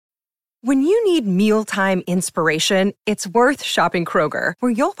When you need mealtime inspiration, it's worth shopping Kroger,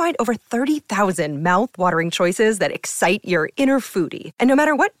 where you'll find over 30,000 mouth-watering choices that excite your inner foodie. And no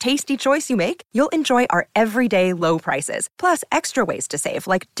matter what tasty choice you make, you'll enjoy our everyday low prices, plus extra ways to save,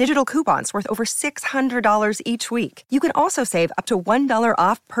 like digital coupons worth over $600 each week. You can also save up to $1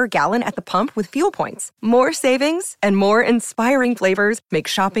 off per gallon at the pump with fuel points. More savings and more inspiring flavors make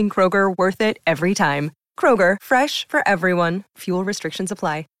shopping Kroger worth it every time. Kroger, fresh for everyone. Fuel restrictions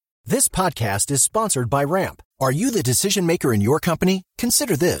apply. This podcast is sponsored by Ramp. Are you the decision maker in your company?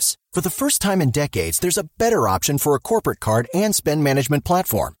 Consider this. For the first time in decades, there's a better option for a corporate card and spend management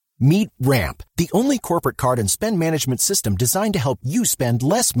platform. Meet Ramp, the only corporate card and spend management system designed to help you spend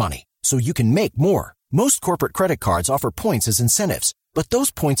less money so you can make more. Most corporate credit cards offer points as incentives, but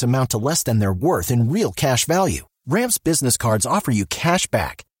those points amount to less than their worth in real cash value. Ramp's business cards offer you cash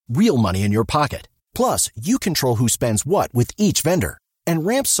back, real money in your pocket. Plus, you control who spends what with each vendor. And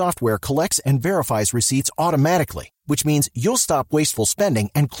Ramp software collects and verifies receipts automatically, which means you'll stop wasteful spending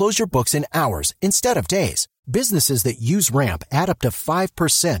and close your books in hours instead of days. Businesses that use Ramp add up to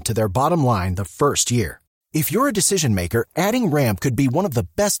 5% to their bottom line the first year. If you're a decision maker, adding Ramp could be one of the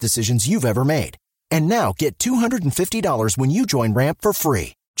best decisions you've ever made. And now get $250 when you join Ramp for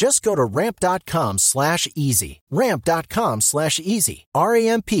free. Just go to ramp.com/easy. Ramp.com/easy.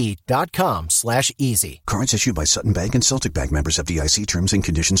 RAMP.com/easy. Cards issued by Sutton Bank and Celtic Bank, members of FDIC. Terms and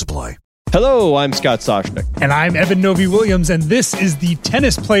conditions apply. Hello, I'm Scott Soshnick. And I'm Evan Novi-Williams, and this is the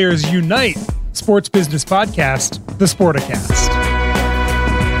Tennis Players Unite sports business podcast, the Sporticast.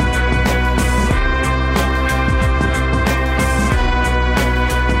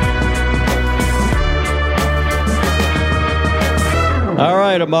 All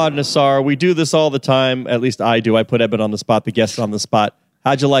right, Ahmad Nassar, we do this all the time. At least I do. I put Eben on the spot, the guests on the spot.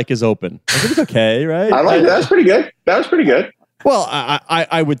 How'd you like his open? It was okay, right? I like that. That's pretty good. That was pretty good. Well,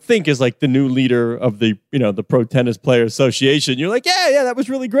 I would think as like the new leader of the Pro Tennis Player Association, you're like, yeah, that was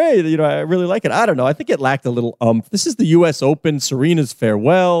really great. I really like it. I don't know. I think it lacked a little umph. This is the U.S. Open, Serena's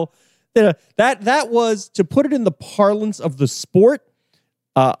farewell. That was, to put it in the parlance of the sport,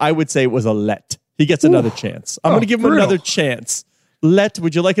 I would say it was a let. He gets another chance. I'm going to give him another chance.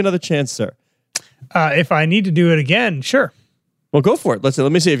 Would you like another chance, sir? If I need to do it again, sure. Well, go for it. Let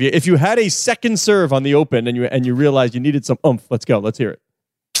me see if you had a second serve on the Open and you realized you needed some oomph. Let's go. Let's hear it.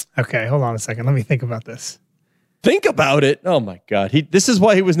 Okay, hold on a second. Let me think about this. Think about it. Oh my God. This is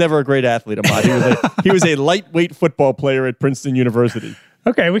why he was never a great athlete, Ahmad. He was a lightweight football player at Princeton University.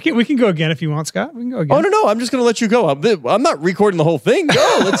 Okay, we can go again if you want, Scott. We can go again. Oh no, I'm just going to let you go. I'm not recording the whole thing.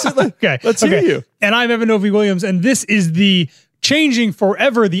 Go. Let's hear you. And I'm Evan Novi-Williams, and this is the Changing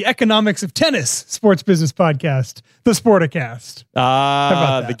Forever the Economics of Tennis sports business podcast, the Sporticast.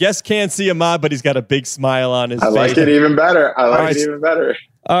 The guest can't see Ahmad, but he's got a big smile on his face. I like it even better.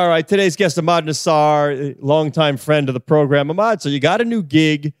 All right, today's guest, Ahmad Nassar, longtime friend of the program. Ahmad, so you got a new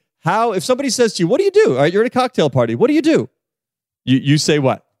gig. If somebody says to you, what do you do? All right, you're at a cocktail party. What do you do? You say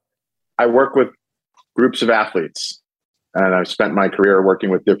what? I work with groups of athletes, and I've spent my career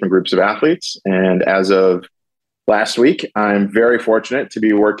working with different groups of athletes. And as of last week, I'm very fortunate to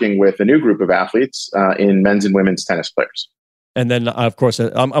be working with a new group of athletes in men's and women's tennis players. And then, of course,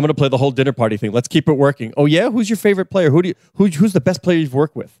 I'm going to play the whole dinner party thing. Let's keep it working. Oh yeah, who's your favorite player? Who's the best player you've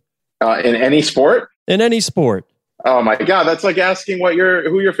worked with? In any sport? In any sport. Oh my God, that's like asking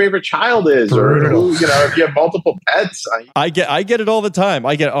who your favorite child is, or if you have multiple pets. I get it all the time.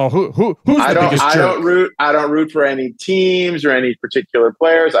 I get who's the biggest jerk? I don't root for any teams or any particular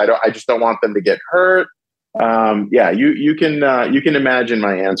players. I just don't want them to get hurt. You can imagine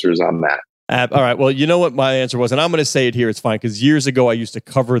my answers on that. All right. Well, you know what my answer was, and I'm going to say it here. It's fine because years ago I used to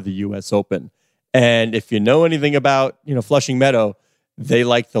cover the U.S. Open, and if you know anything about Flushing Meadow, they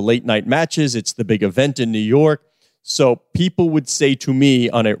like the late night matches. It's the big event in New York. So people would say to me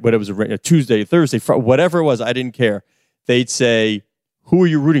on a Tuesday, Thursday, Friday, whatever it was, I didn't care. They'd say, "Who are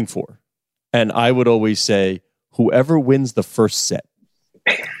you rooting for?" And I would always say, "Whoever wins the first set."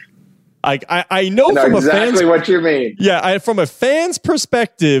 I know from exactly what you mean. Yeah, from a fan's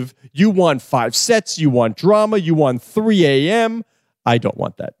perspective, you want 5 sets, you want drama, you want 3 a.m. I don't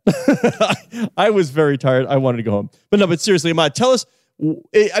want that. I was very tired. I wanted to go home. But seriously, Ahmad, tell us.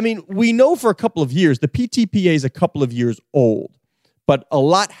 We know for a couple of years, the PTPA is a couple of years old, but a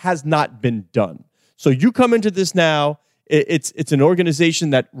lot has not been done. So you come into this now. It's an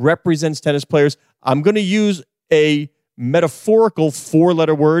organization that represents tennis players. I'm going to use a metaphorical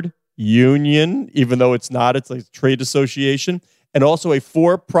 4-letter word, union, even though it's not. It's like a trade association. And also a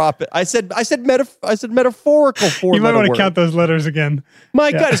for-profit. I said metaphorical 4-letter word. You might want to count those letters again.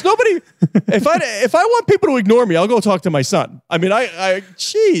 My God, it's nobody. If I want people to ignore me, I'll go talk to my son.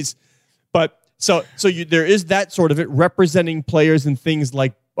 Jeez. But there is that sort of it representing players in things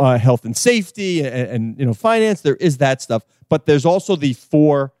like health and safety and finance. There is that stuff, but there's also the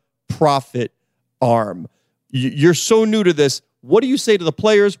for-profit arm. You're so new to this. What do you say to the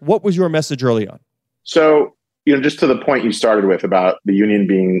players? What was your message early on? So, just to the point you started with about the union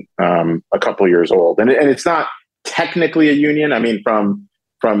being a couple years old, and it's not technically a union. I mean, from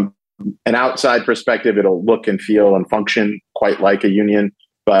an outside perspective, it'll look and feel and function quite like a union,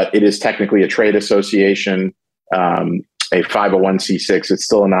 but it is technically a trade association, a 501c6. It's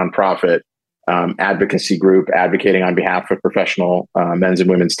still a nonprofit advocacy group advocating on behalf of professional men's and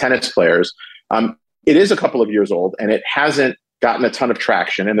women's tennis players. It is a couple of years old, and it hasn't gotten a ton of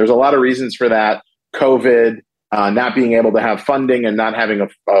traction. And there's a lot of reasons for that. COVID, not being able to have funding and not having a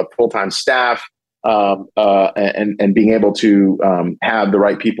full-time staff, and being able to have the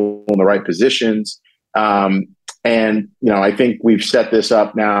right people in the right positions. And I think we've set this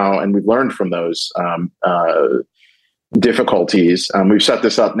up now, and we've learned from those difficulties. We've set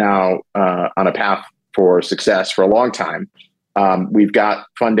this up now on a path for success for a long time. We've got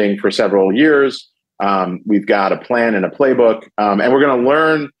funding for several years. We've got a plan and a playbook, and we're going to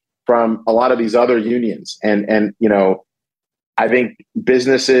learn from a lot of these other unions. And I think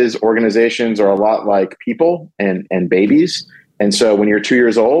businesses, organizations are a lot like people and babies. And so when you're 2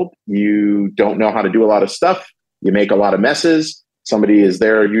 years old, you don't know how to do a lot of stuff. You make a lot of messes. Somebody is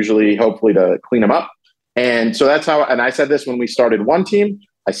there usually, hopefully, to clean them up. And so that's how, and I said this when we started one team.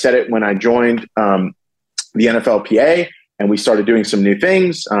 I said it when I joined the NFLPA, and we started doing some new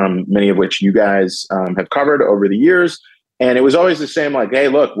things, many of which you guys have covered over the years. And it was always the same, like, hey,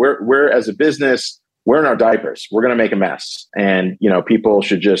 look, we're as a business, we're in our diapers. We're going to make a mess. And, people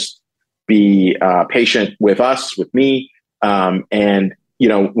should just be patient with us, with me. And,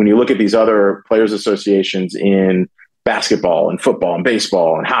 when you look at these other players associations in basketball and football and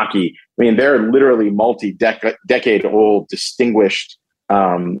baseball and hockey, I mean, they're literally multi-decade old, distinguished,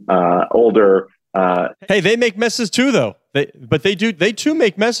 older. Hey, they make messes too, though. They too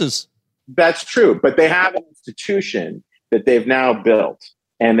make messes. That's true. But they have an institution that they've now built,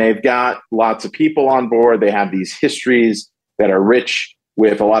 and they've got lots of people on board. They have these histories that are rich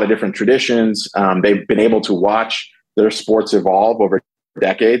with a lot of different traditions. They've been able to watch their sports evolve over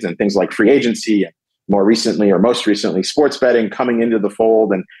decades, and things like free agency and most recently, sports betting coming into the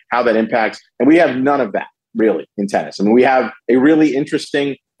fold and how that impacts. And we have none of that really in tennis. I mean, we have a really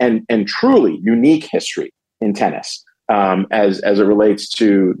interesting and truly unique history in tennis as it relates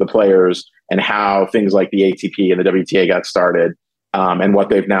to the players and how things like the ATP and the WTA got started, and what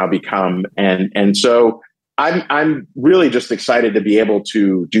they've now become. And so I'm really just excited to be able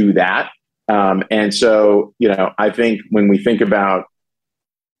to do that. And so, I think when we think about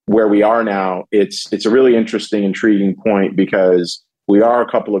where we are now, it's a really interesting, intriguing point, because we are a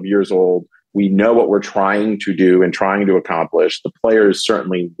couple of years old. We know what we're trying to do and trying to accomplish. The players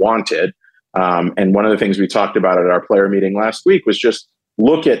certainly want it. And one of the things we talked about at our player meeting last week was just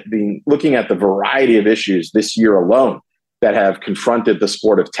looking at the variety of issues this year alone that have confronted the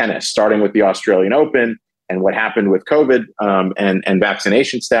sport of tennis, starting with the Australian Open and what happened with COVID and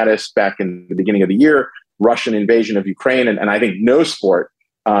vaccination status back in the beginning of the year, Russian invasion of Ukraine. And I think no sport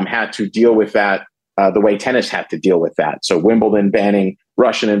had to deal with that the way tennis had to deal with that. So Wimbledon banning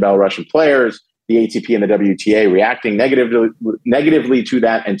Russian and Belarusian players, the ATP and the WTA reacting negatively to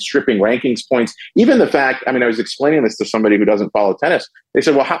that and stripping rankings points. Even the fact, I was explaining this to somebody who doesn't follow tennis. They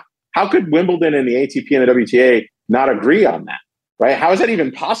said, well, how could Wimbledon and the ATP and the WTA not agree on that, right? How is that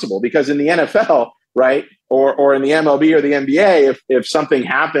even possible? Because in the NFL, right, or in the MLB or the NBA, if something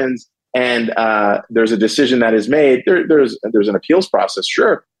happens and there's a decision that is made, there's an appeals process,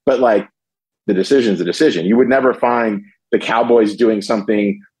 sure, but like the decision's a decision. You would never find the Cowboys doing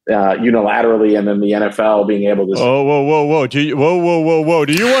something unilaterally and then the NFL being able to. Whoa! Do you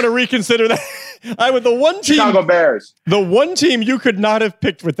want to reconsider that? Chicago Bears. The one team you could not have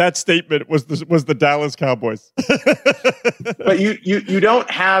picked with that statement was the Dallas Cowboys. But you don't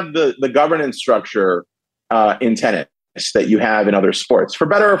have the governance structure in tennis that you have in other sports, for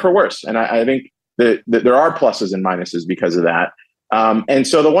better or for worse. And I think that there are pluses and minuses because of that. And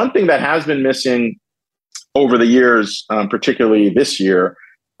so the one thing that has been missing over the years, particularly this year,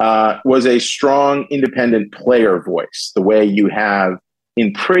 was a strong independent player voice, the way you have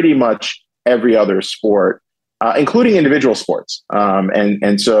in pretty much every other sport, including individual sports.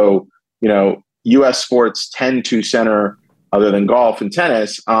 And so, U.S. sports tend to center, other than golf and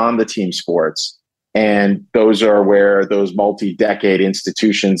tennis, on the team sports. And those are where those multi-decade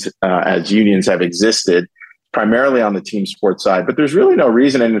institutions as unions have existed, primarily on the team sports side. But there's really no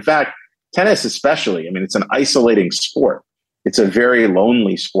reason. And in fact, tennis especially, it's an isolating sport. it's a very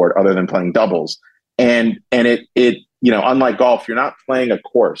lonely sport other than playing doubles. And it unlike golf, you're not playing a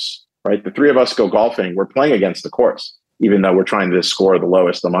course, right? The three of us go golfing, we're playing against the course, even though we're trying to score the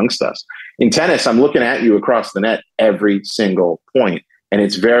lowest amongst us. In tennis, I'm looking at you across the net every single point, and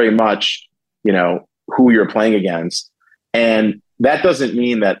it's very much, who you're playing against. And that doesn't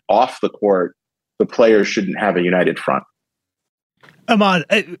mean that off the court, the players shouldn't have a united front. Ahmad,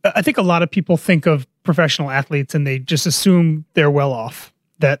 I think a lot of people think of professional athletes and they just assume they're well off,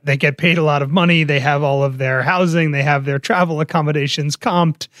 that they get paid a lot of money, they have all of their housing, they have their travel accommodations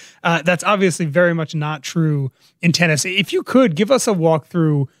comped. That's obviously very much not true in tennis. If you could give us a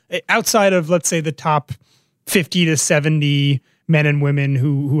walkthrough outside of, let's say, the top 50 to 70 men and women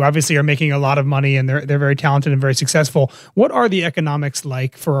who obviously are making a lot of money and they're very talented and very successful. What are the economics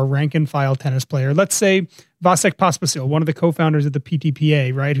like for a rank and file tennis player? Let's say Vasek Pospisil, one of the co-founders of the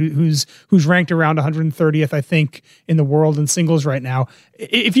PTPA, right? Who's ranked around 130th, I think, in the world in singles right now.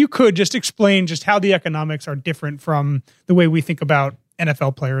 If you could just explain just how the economics are different from the way we think about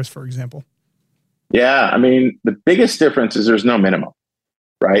NFL players, for example. Yeah, I mean, the biggest difference is there's no minimum,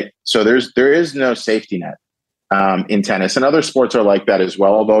 right? So there is no safety net. In tennis, and other sports are like that as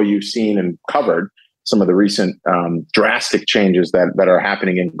well, although you've seen and covered some of the recent drastic changes that are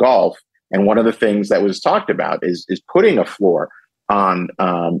happening in golf. And one of the things that was talked about is putting a floor on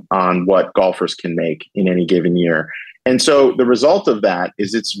what golfers can make in any given year. And so the result of that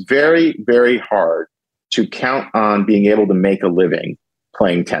is it's very, very hard to count on being able to make a living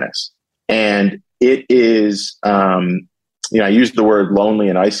playing tennis. And it is, I used the word lonely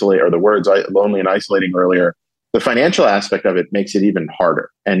and isolate, or the words lonely and isolating earlier. The financial aspect of it makes it even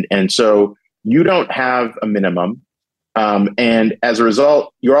harder. And so you don't have a minimum. And as a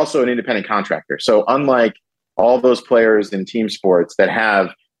result, you're also an independent contractor. So unlike all those players in team sports that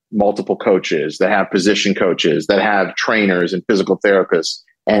have multiple coaches, that have position coaches, that have trainers and physical therapists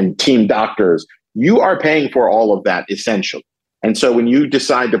and team doctors, you are paying for all of that essentially. And so when you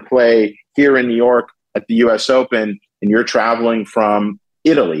decide to play here in New York at the US Open and you're traveling from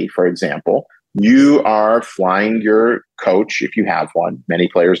Italy, for example, you are flying your coach if you have one. Many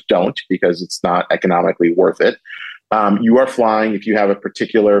players don't because it's not economically worth it. You are flying, if you have a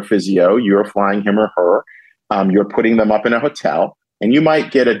particular physio, you're flying him or her. You're putting them up in a hotel, and you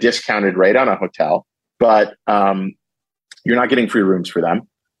might get a discounted rate on a hotel, but you're not getting free rooms for them.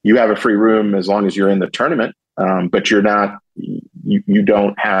 You have a free room as long as you're in the tournament, but you're not. You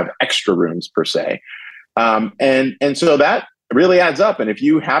don't have extra rooms per se, and so that really adds up. And if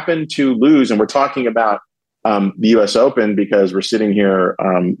you happen to lose, and we're talking about the U.S. Open because we're sitting here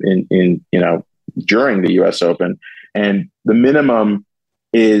during the U.S. Open, and the minimum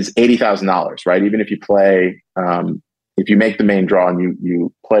is $80,000, right? Even if you play, if you make the main draw and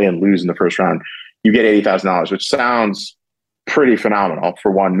you play and lose in the first round, you get $80,000, which sounds pretty phenomenal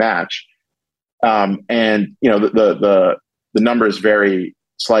for one match. And the numbers vary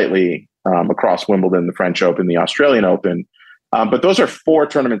slightly across Wimbledon, the French Open, the Australian Open. But those are 4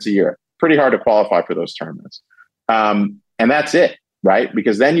 tournaments a year. Pretty hard to qualify for those tournaments. And that's it, right?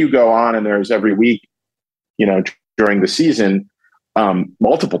 Because then you go on and there's every week, during the season,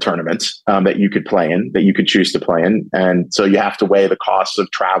 multiple tournaments that you could play in, that you could choose to play in. And so you have to weigh the costs of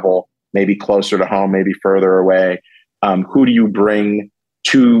travel, maybe closer to home, maybe further away. Who do you bring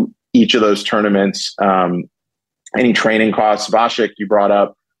to each of those tournaments? Any training costs? Vasek, you brought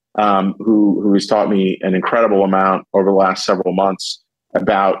up, who has taught me an incredible amount over the last several months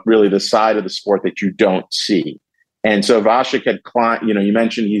about really the side of the sport that you don't see. And so Vasek had climbed, you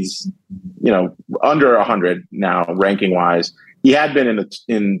mentioned he's, under 100 now ranking wise. He had been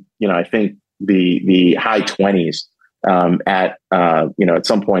in I think the high 20s at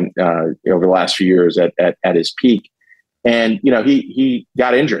some point over the last few years at his peak. And, he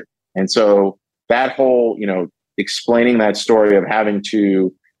got injured. And so that whole, explaining that story of having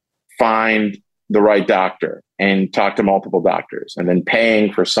to find the right doctor and talk to multiple doctors and then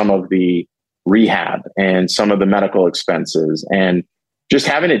paying for some of the rehab and some of the medical expenses and just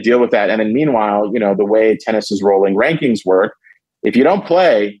having to deal with that. And then meanwhile, the way tennis is rolling, rankings work. If you don't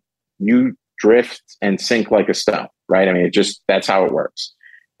play, you drift and sink like a stone, right? I mean, that's how it works.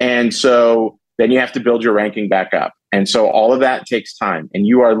 And so then you have to build your ranking back up. And so all of that takes time, and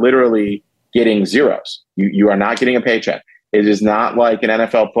you are literally getting zeros. You are not getting a paycheck. It is not like an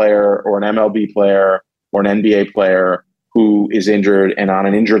NFL player or an MLB player or an NBA player who is injured and on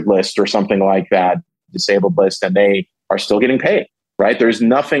an injured list or something like that, disabled list, and they are still getting paid, right? There's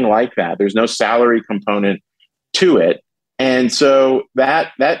nothing like that. There's no salary component to it. And so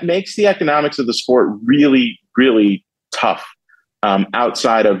that makes the economics of the sport really, really tough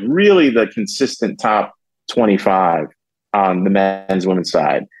outside of really the consistent top 25. on the men's women's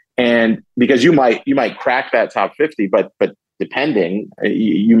side. And because you might crack that top 50, but depending,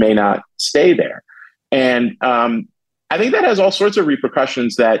 you may not stay there. And I think that has all sorts of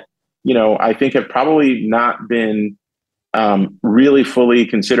repercussions that, I think have probably not been really fully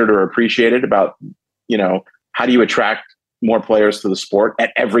considered or appreciated about, how do you attract more players to the sport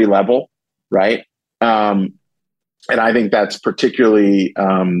at every level, right? And I think that's particularly,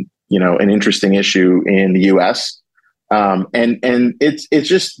 an interesting issue in the U.S. And it's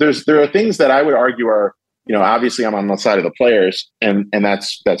just there are things that I would argue are, obviously I'm on the side of the players, and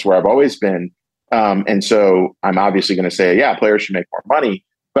that's where I've always been. And so I'm obviously going to say, yeah, players should make more money.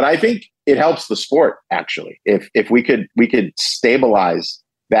 But I think it helps the sport, actually, if we could stabilize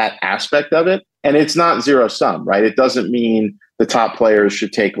that aspect of it. And it's not zero sum, right? It doesn't mean the top players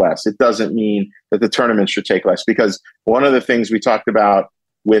should take less. It doesn't mean that the tournaments should take less, because one of the things we talked about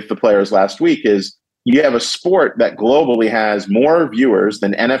with the players last week is you have a sport that globally has more viewers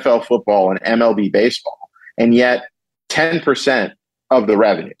than NFL football and MLB baseball, and yet 10% of the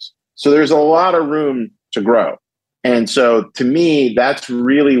revenues. So there's a lot of room to grow. And so to me, that's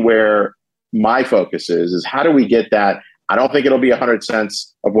really where my focus is how do we get that? I don't think it'll be 100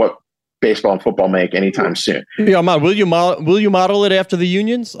 cents of what baseball and football make anytime soon. Yeah, Ahmad, will you model it after the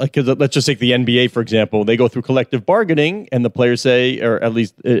unions? Like, let's just take the NBA, for example. They go through collective bargaining, and the players say, or at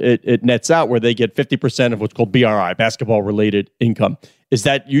least it nets out where they get 50% of what's called BRI, basketball-related income. Is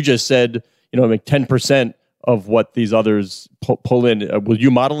that, you just said, make 10% of what these others pull in. Will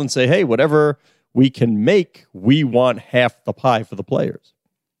you model and say, hey, whatever we can make, we want half the pie for the players?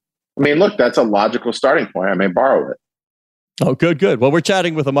 I mean, look, that's a logical starting point. I may borrow it. Oh, good. Well, we're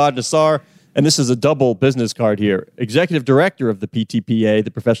chatting with Ahmad Nassar, and this is a double business card here. Executive Director of the PTPA, the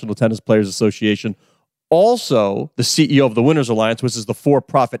Professional Tennis Players Association, also the CEO of the Winners Alliance, which is the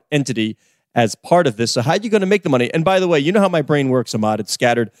for-profit entity as part of this. So how are you going to make the money? And by the way, you know how my brain works, Ahmad. It's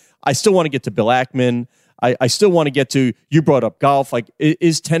scattered. I still want to get to Bill Ackman. I still want to get to, you brought up golf. Like,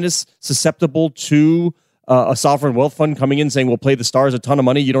 is tennis susceptible to a sovereign wealth fund coming in saying, we'll play the stars a ton of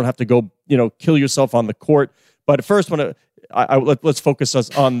money. You don't have to go, kill yourself on the court. But first, let's focus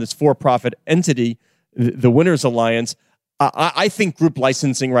us on this for-profit entity, the Winners Alliance. I think group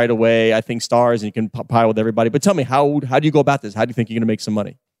licensing right away. I think stars, and you can pile with everybody. But tell me, how do you go about this? How do you think you're going to make some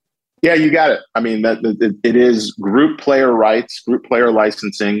money? Yeah, you got it. I mean, it is group player rights, group player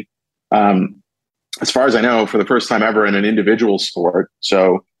licensing. As far as I know, for the first time ever in an individual sport.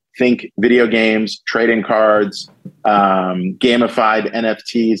 So think video games, trading cards, gamified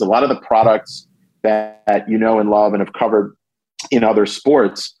NFTs, a lot of the products that you know and love and have covered in other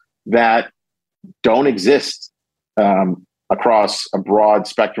sports that don't exist across a broad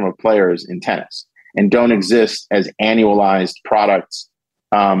spectrum of players in tennis, and don't exist as annualized products.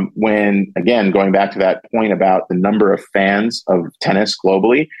 When, again, going back to that point about the number of fans of tennis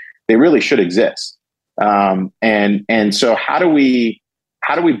globally, they really should exist. And so how do we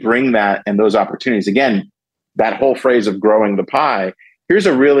bring that and those opportunities? Again, that whole phrase of growing the pie. Here's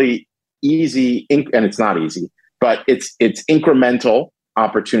a really easy, and it's not easy, but it's incremental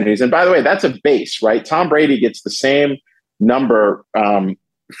opportunities. And by the way, that's a base, right? Tom Brady gets the same number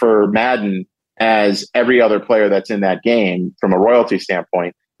for Madden as every other player that's in that game from a royalty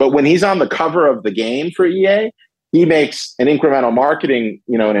standpoint. But when he's on the cover of the game for EA, he makes an incremental marketing,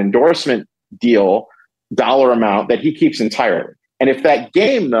 an endorsement deal, dollar amount that he keeps entirely. And if that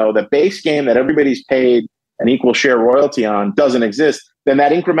game, though, the base game that everybody's paid an equal share royalty on doesn't exist, then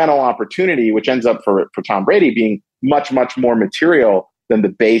that incremental opportunity, which ends up for Tom Brady being much, much more material than the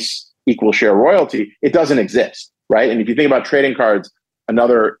base equal share royalty, it doesn't exist, right? And if you think about trading cards,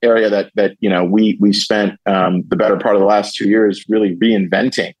 another area that we spent the better part of the last 2 years really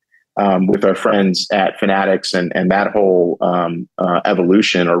reinventing with our friends at Fanatics and that whole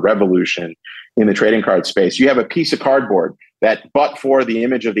evolution or revolution in the trading card space. You have a piece of cardboard that, but for the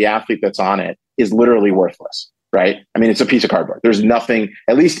image of the athlete that's on it, is literally worthless, right? I mean, it's a piece of cardboard. There's nothing,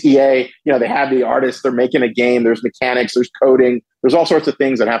 at least EA, they have the artists, they're making a game, there's mechanics, there's coding, there's all sorts of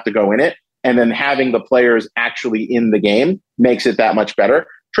things that have to go in it. And then having the players actually in the game makes it that much better.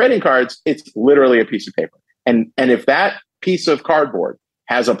 Trading cards, it's literally a piece of paper. And if that piece of cardboard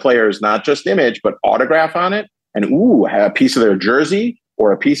has a player's not just image, but autograph on it, and a piece of their jersey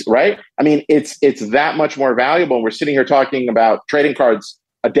or a piece, right? I mean, it's that much more valuable. We're sitting here talking about trading cards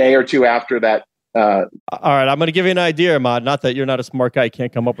a day or two after that. All right, I'm going to give you an idea, Ahmad. Not that you're not a smart guy, you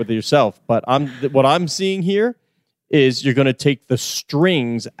can't come up with it yourself, but what I'm seeing here is you're going to take the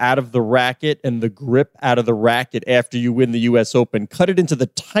strings out of the racket and the grip out of the racket after you win the U.S. Open, cut it into the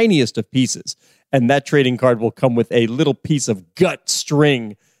tiniest of pieces, and that trading card will come with a little piece of gut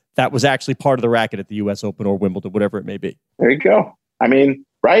string that was actually part of the racket at the U.S. Open or Wimbledon, whatever it may be. There you go. I mean,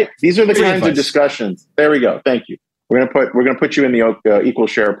 right? These are the Great kinds advice. of discussions. There we go. Thank you. We're gonna put you in the equal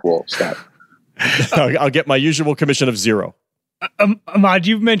share pool, Scott. I'll get my usual commission of 0. Ahmad,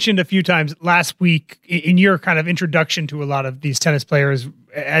 you've mentioned a few times last week in your kind of introduction to a lot of these tennis players,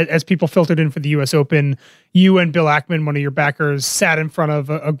 as people filtered in for the U.S. Open, you and Bill Ackman, one of your backers, sat in front of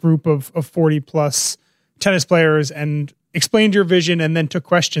a group of 40 plus tennis players and explained your vision and then took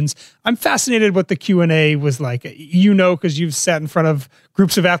questions. I'm fascinated what the Q&A was like. Because you've sat in front of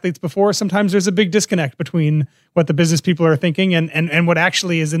groups of athletes before, sometimes there's a big disconnect between what the business people are thinking and what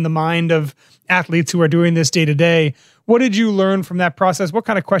actually is in the mind of athletes who are doing this day to day. What did you learn from that process? What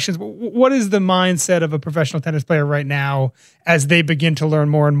kind of questions? What is the mindset of a professional tennis player right now as they begin to learn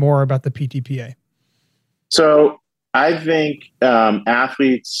more and more about the PTPA? So I think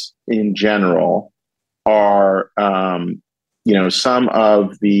athletes in general are, some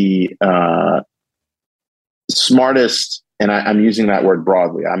of the smartest, and I'm using that word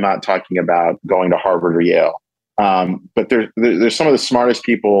broadly. I'm not talking about going to Harvard or Yale, but there's some of the smartest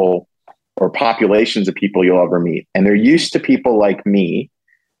people or populations of people you'll ever meet. And they're used to people like me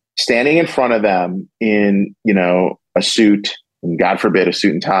standing in front of them in, a suit, and God forbid a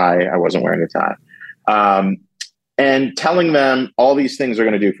suit and tie. I wasn't wearing a tie. And telling them all these things are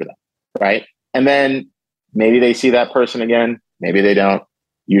going to do for them. Right. And then maybe they see that person again. Maybe they don't.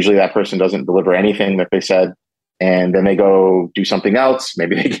 Usually that person doesn't deliver anything that they said. And then they go do something else.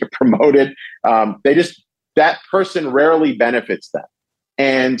 Maybe they get promoted. That person rarely benefits them.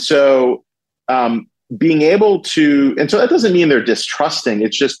 And so being able to, and so that doesn't mean they're distrusting.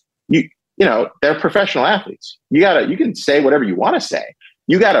 It's just, they're professional athletes. You can say whatever you want to say.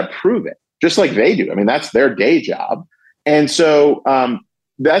 You got to prove it just like they do. I mean, that's their day job. And so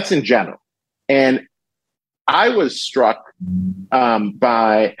that's in general. And I was struck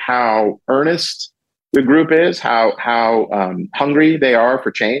by how earnest the group is, how hungry they are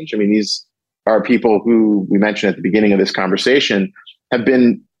for change. I mean, these are people who we mentioned at the beginning of this conversation have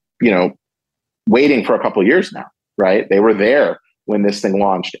been, waiting for a couple of years now, right? They were there when this thing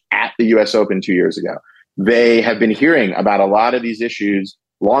launched at the US Open 2 years ago. They have been hearing about a lot of these issues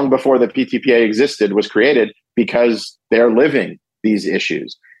long before the PTPA was created, because they're living these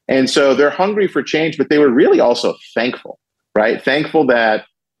issues. And so they're hungry for change, but they were really also thankful, right? Thankful that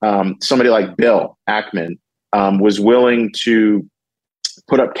somebody like Bill Ackman was willing to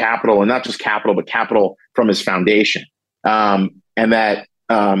put up capital, and not just capital, but capital from his foundation. And that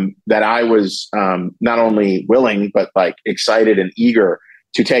I was not only willing, but like excited and eager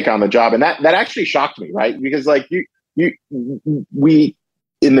to take on the job. And that actually shocked me, right? Because like we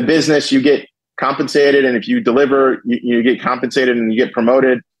in the business, you get compensated, and if you deliver, you get compensated and you get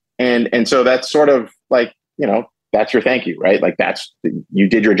promoted. And so that's sort of like, that's your thank you, right? Like you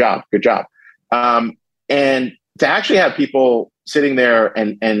did your job. Good job. And to actually have people sitting there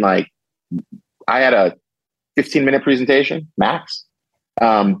and like, I had a 15-minute presentation max.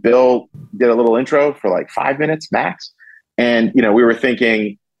 Bill did a little intro for like 5 minutes max. And, we were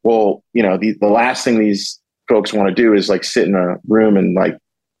thinking, well, the last thing these folks want to do is like sit in a room and like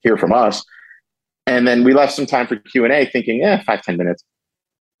hear from us. And then we left some time for Q&A thinking, 5-10 minutes.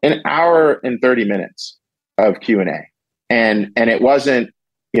 An hour and 30 minutes of Q&A. And it wasn't,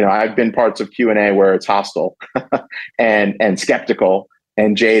 I've been parts of Q&A where it's hostile and skeptical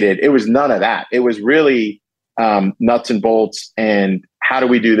and jaded. It was none of that. It was really nuts and bolts, and how do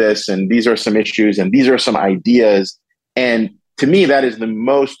we do this? And these are some issues, and these are some ideas. And to me, that is the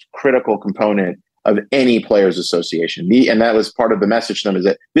most critical component of any players association. And that was part of the message to them, is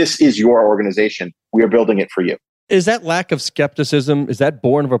that this is your organization. We are building it for you. Is that lack of skepticism, is that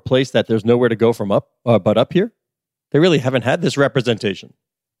born of a place that there's nowhere to go from but up here? They really haven't had this representation.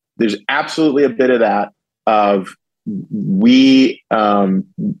 There's absolutely a bit of that. We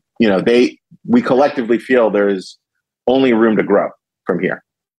collectively feel there's only room to grow from here.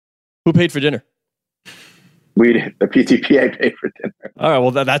 Who paid for dinner? The PTPA paid for dinner. All right.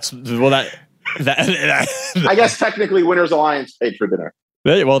 Well, that's I guess technically Winners Alliance paid for dinner.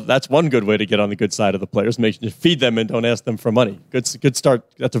 Well, that's one good way to get on the good side of the players. Feed them and don't ask them for money. Good start.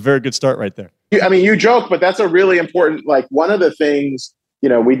 That's a very good start right there. I mean, you joke, but that's a really important, like one of the things,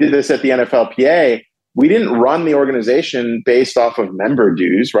 we did this at the NFLPA. We didn't run the organization based off of member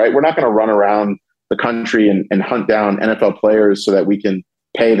dues, right? We're not going to run around the country and hunt down NFL players so that we can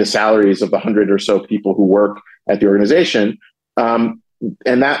pay the salaries of the 100 or so people who work at the organization. And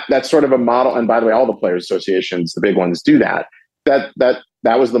that's sort of a model. And by the way, all the players associations, the big ones, do that.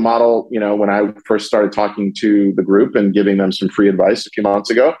 That was the model, when I first started talking to the group and giving them some free advice a few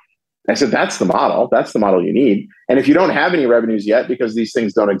months ago. I said, that's the model. That's the model you need. And if you don't have any revenues yet because these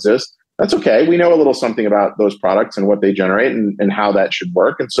things don't exist, that's okay. We know a little something about those products and what they generate and how that should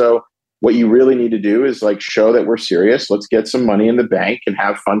work. And so what you really need to do is like show that we're serious. Let's get some money in the bank and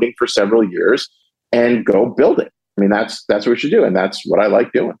have funding for several years and go build it. I mean, that's what we should do. And that's what I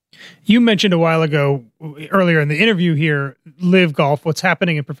like doing. You mentioned a while ago, earlier in the interview here, Live Golf, what's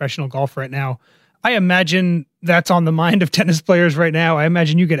happening in professional golf right now. I imagine that's on the mind of tennis players right now. I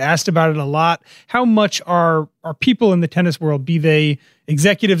imagine you get asked about it a lot. How much are people in the tennis world, be they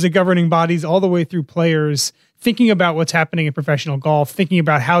executives at governing bodies all the way through players, thinking about what's happening in professional golf, thinking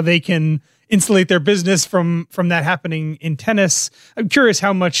about how they can insulate their business from that happening in tennis? I'm curious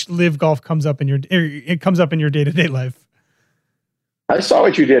how much Live Golf comes up in your day-to-day life. I saw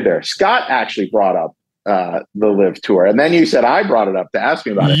what you did there. Scott actually brought up the Live Tour, and then you said I brought it up to ask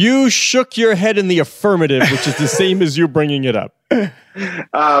me about it. You shook your head in the affirmative, which is the same as you bringing it up.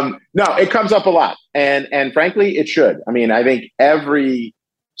 No, it comes up a lot, and frankly, it should. I mean, I think every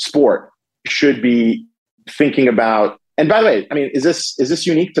sport should be thinking about. And by the way, I mean, is this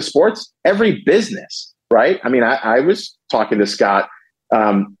unique to sports? Every business, right? I mean, I was talking to Scott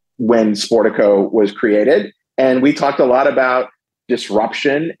when Sportico was created, and we talked a lot about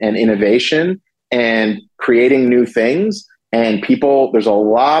disruption and innovation and creating new things. And there's a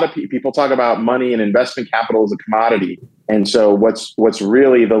lot of people talk about money and investment capital as a commodity. And so what's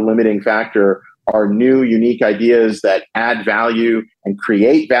really the limiting factor are new, unique ideas that add value and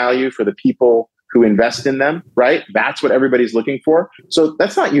create value for the people who invest in them, right? That's what everybody's looking for. So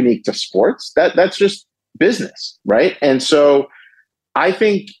that's not unique to sports. That's just business, right? And so I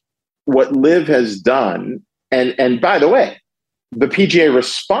think what Live has done, and by the way, the PGA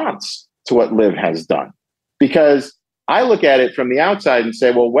response to what Live has done, because I look at it from the outside and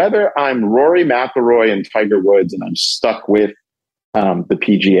say, well, whether I'm Rory McIlroy and Tiger Woods and I'm stuck with the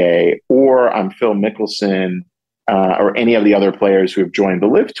PGA, or I'm Phil Mickelson or any of the other players who have joined the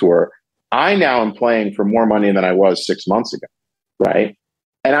Live Tour, I now am playing for more money than I was 6 months ago, right?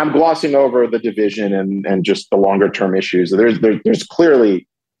 And I'm glossing over the division and just the longer term issues. There's clearly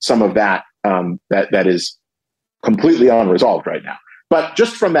some of that that is completely unresolved right now. But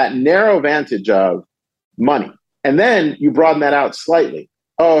just from that narrow vantage of money, and then you broaden that out slightly.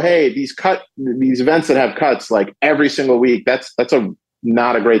 Oh, hey, these events that have cuts like every single week, that's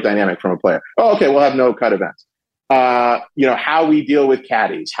not a great dynamic from a player. Oh, okay, we'll have no cut events. How we deal with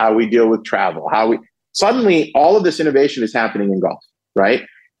caddies, how we deal with travel, suddenly all of this innovation is happening in golf, right?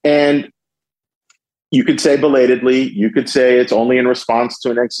 And you could say belatedly, you could say it's only in response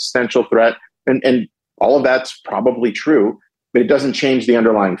to an existential threat, and all of that's probably true, but it doesn't change the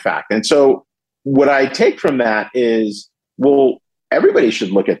underlying fact. And so what I take from that is, well, everybody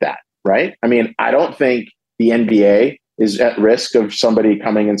should look at that, right? I mean, I don't think the NBA is at risk of somebody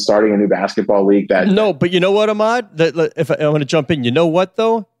coming and starting a new basketball league. No, but you know what, Ahmad? If I want to jump in, you know what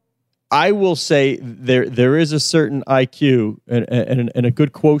though? I will say there is a certain IQ and a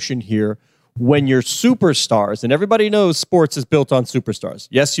good quotient here when you're superstars, and everybody knows sports is built on superstars.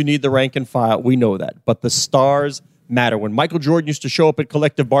 Yes, you need the rank and file. We know that, but the stars matter. When Michael Jordan used to show up at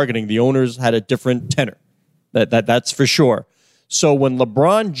collective bargaining, the owners had a different tenor. That's for sure. So when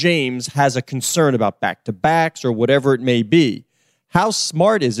LeBron James has a concern about back-to-backs or whatever it may be, how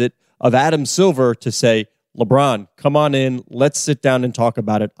smart is it of Adam Silver to say, LeBron, come on in, let's sit down and talk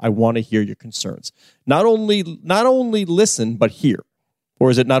about it. I want to hear your concerns. Not only listen, but hear. Or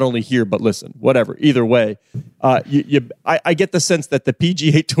is it not only hear, but listen? Whatever. Either way, I get the sense that the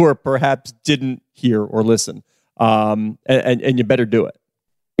PGA Tour perhaps didn't hear or listen. And you better do it.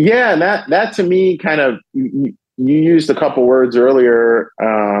 Yeah, and that to me kind of, you used a couple words earlier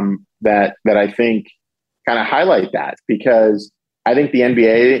that I think kind of highlight that, because I think the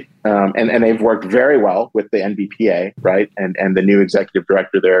NBA and they've worked very well with the NBPA, right, and the new executive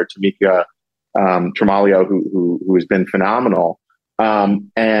director there, Tamika Tremaglio, who has been phenomenal,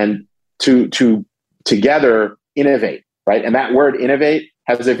 and to together innovate, right, and that word innovate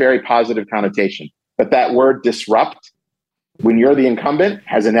has a very positive connotation, but that word disrupt, when you're the incumbent,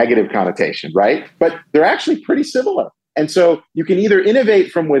 has a negative connotation, right? But they're actually pretty similar. And so you can either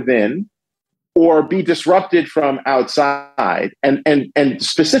innovate from within or be disrupted from outside. And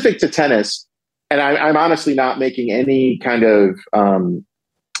specific to tennis, and I'm honestly not making any kind of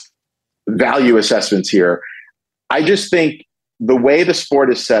value assessments here. I just think the way the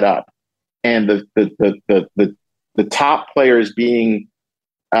sport is set up and the top players being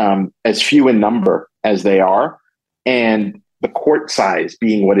as few in number as they are, and the court size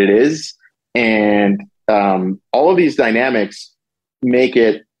being what it is, and all of these dynamics make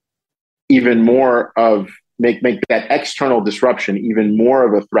it even more of make that external disruption even more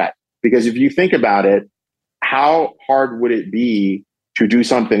of a threat Because if you think about it, how hard would it be to do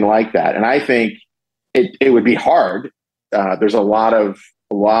something like that? And I think it would be hard. There's a lot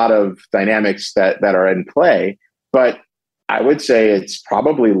of dynamics that are in play, but I would say it's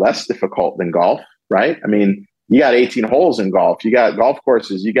probably less difficult than golf, right? I mean, you got 18 holes in golf, you got golf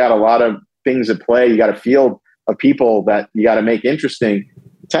courses, you got a lot of things at play, you got a field of people that you got to make interesting.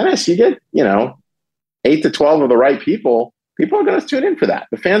 Tennis, you get, 8 to 12 of the right people are going to tune in for that.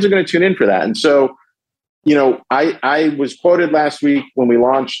 The fans are going to tune in for that. And so, I was quoted last week when we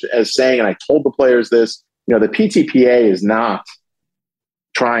launched as saying, and I told the players this, the PTPA is not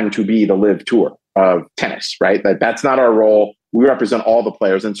trying to be the LIV Tour of tennis, right? That's not our role. We represent all the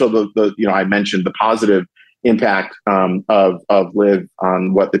players. And so I mentioned the positive impact of LIV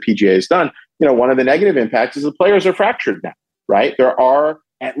on what the PGA has done. One of the negative impacts is the players are fractured now, right? There are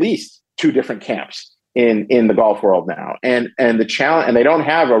at least 2 different camps in the golf world now. And the challenge, and they don't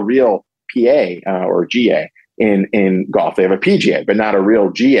have a real PA or GA in golf. They have a PGA, but not a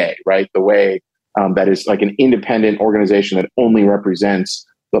real GA, right? The way that is like an independent organization that only represents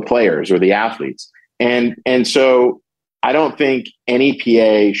the players or the athletes. And so I don't think any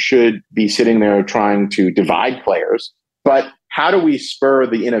PA should be sitting there trying to divide players, but how do we spur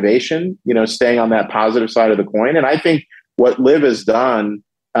the innovation, staying on that positive side of the coin? And I think what LIV has done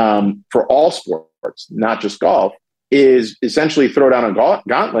for all sports, not just golf, is essentially throw down a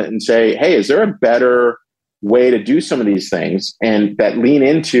gauntlet and say, hey, is there a better way to do some of these things? And that lean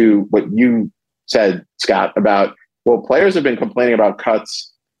into what you said, Scott, about, well, players have been complaining about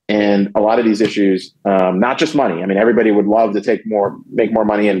cuts and a lot of these issues, not just money. I mean, everybody would love to make more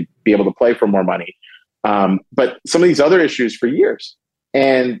money and be able to play for more money. But some of these other issues for years.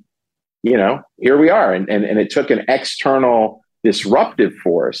 And, here we are. And it took an external disruptive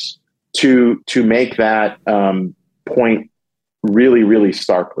force to make that point really, really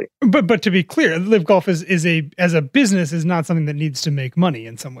starkly. But to be clear, LIV Golf is as a business is not something that needs to make money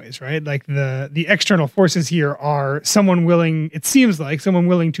in some ways, right? Like the external forces here are someone willing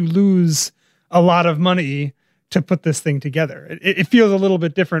to lose a lot of money to put this thing together. It feels a little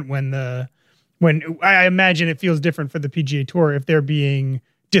bit different when I imagine it feels different for the PGA Tour if they're being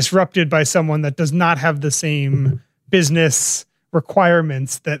disrupted by someone that does not have the same business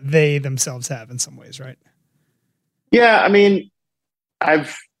requirements that they themselves have in some ways, right? Yeah, I mean,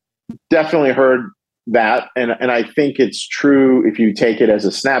 I've definitely heard that, and I think it's true if you take it as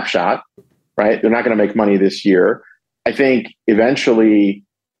a snapshot, right? They're not going to make money this year. I think eventually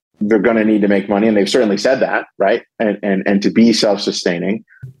they're going to need to make money, and they've certainly said that, right? And to be self-sustaining.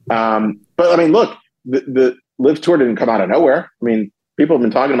 But I mean, look, the LIV Tour didn't come out of nowhere. I mean, people have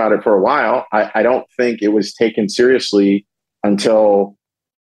been talking about it for a while. I don't think it was taken seriously until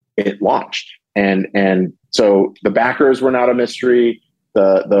it launched, and so the backers were not a mystery.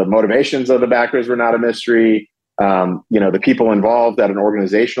 The motivations of the backers were not a mystery. The people involved at an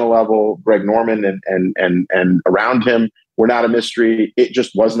organizational level, Greg Norman and around him, were not a mystery. It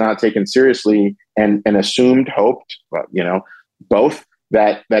just was not taken seriously, and hoped, both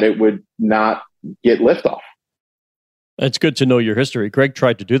that it would not get liftoff. It's good to know your history. Greg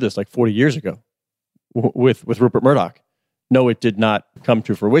tried to do this like 40 years ago with Rupert Murdoch. No, it did not come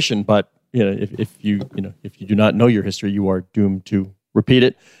to fruition, but if you do not know your history, you are doomed to repeat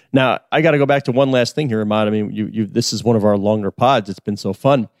it. Now, I got to go back to one last thing here, Ahmad. I mean, this is one of our longer pods. It's been so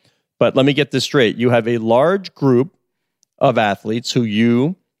fun. But let me get this straight. You have a large group of athletes who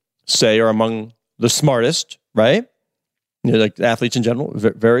you say are among the smartest, right? Like athletes in general,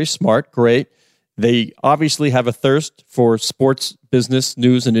 very smart, great. They obviously have a thirst for sports, business,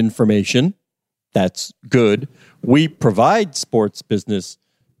 news, and information. That's good. We provide sports, business,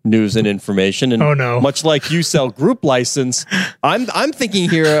 news, and information. And much like you sell group license, I'm thinking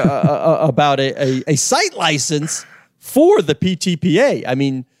here about a site license for the PTPA. I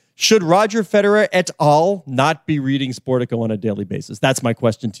mean, should Roger Federer et al. Not be reading Sportico on a daily basis? That's my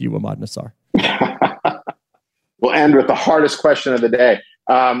question to you, Ahmad Nassar. We'll end with the hardest question of the day.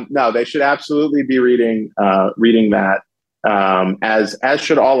 No, they should absolutely be reading that, as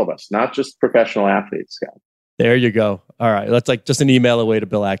should all of us, not just professional athletes, Scott. There you go. All right. That's like just an email away to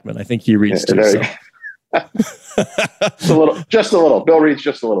Bill Ackman. I think he reads too. Just a little. Bill reads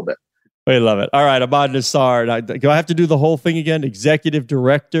just a little bit. We love it. All right. Ahmad Nassar. Do I have to do the whole thing again? Executive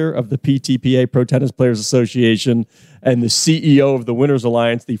Director of the PTPA, Pro Tennis Players Association, and the CEO of the Winners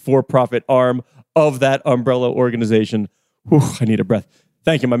Alliance, the for-profit arm of that umbrella organization. Whew, I need a breath.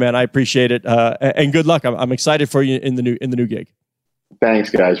 Thank you, my man. I appreciate it. And good luck. I'm excited for you in the new gig. Thanks,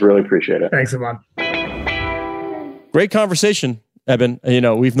 guys. Really appreciate it. Thanks, Ahmad. Great conversation, Eben.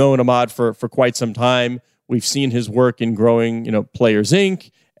 We've known Ahmad for quite some time. We've seen his work in growing, Players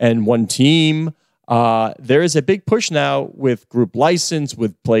Inc. and one team. There is a big push now with group license,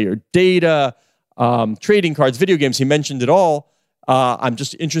 with player data, trading cards, video games. He mentioned it all. I'm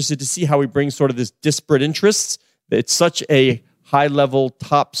just interested to see how he brings sort of this disparate interests. It's such a high-level,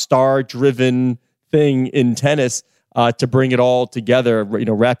 top star-driven thing in tennis to bring it all together,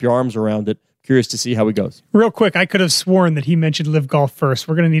 wrap your arms around it. Curious to see how it goes. Real quick, I could have sworn that he mentioned Live Golf first.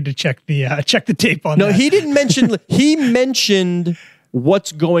 We're going to need to check the tape on that. No, he didn't mention. He mentioned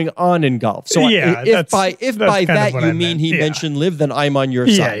what's going on in golf. So if by that you mean he mentioned Live, then I'm on your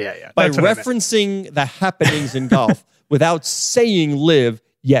side. Yeah. By referencing the happenings in golf without saying Live,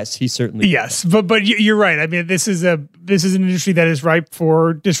 yes, he certainly yes, but you're right. I mean, this is an industry that is ripe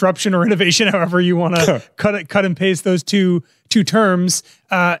for disruption or innovation, however you want to cut and paste those two terms.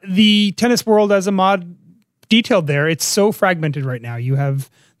 The tennis world, as Ahmad detailed there, it's so fragmented right now. You have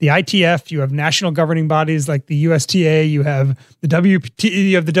the ITF, you have national governing bodies like the USTA, you have the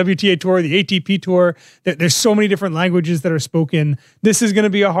WTA Tour, the ATP Tour. There's so many different languages that are spoken. This is going to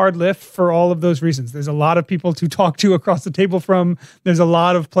be a hard lift for all of those reasons. There's a lot of people to talk to across the table from. There's a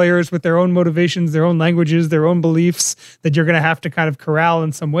lot of players with their own motivations, their own languages, their own beliefs that you're going to have to kind of corral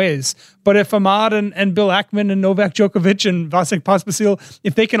in some ways. But if Ahmad and Bill Ackman and Novak Djokovic and Vasek Pospisil,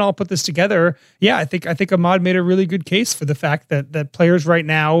 if they can all put this together, I think Ahmad made a really good case for the fact that players right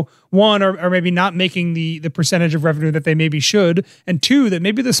now, one, are maybe not making the percentage of revenue that they maybe should, and two, that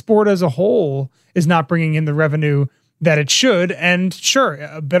maybe the sport as a whole is not bringing in the revenue that it should. And sure,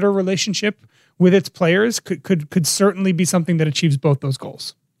 a better relationship with its players could certainly be something that achieves both those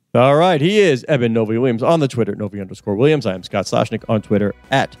goals. All right, he is Eben Novy-Williams on the Twitter, Novy_Williams. I am Scott Soshnick on Twitter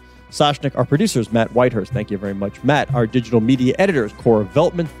at Soshnick. Our producers, Matt Whitehurst. Thank you very much, Matt. Our digital media editors, Cora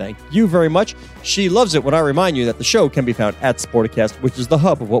Veltman. Thank you very much. She loves it when I remind you that the show can be found at Sporticast, which is the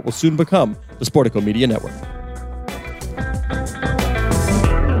hub of what will soon become the Sportico Media Network.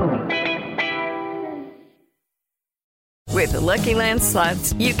 With the Lucky Land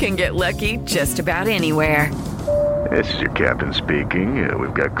Slots, you can get lucky just about anywhere. This is your captain speaking.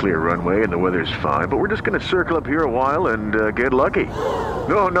 We've got clear runway and the weather's fine, but we're just going to circle up here a while and get lucky.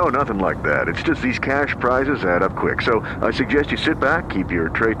 No, nothing like that. It's just these cash prizes add up quick. So I suggest you sit back, keep your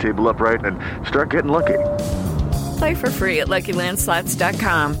tray table upright, and start getting lucky. Play for free at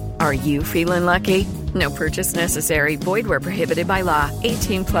LuckyLandSlots.com. Are you feeling lucky? No purchase necessary. Void where prohibited by law.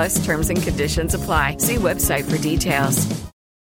 18+ terms and conditions apply. See website for details.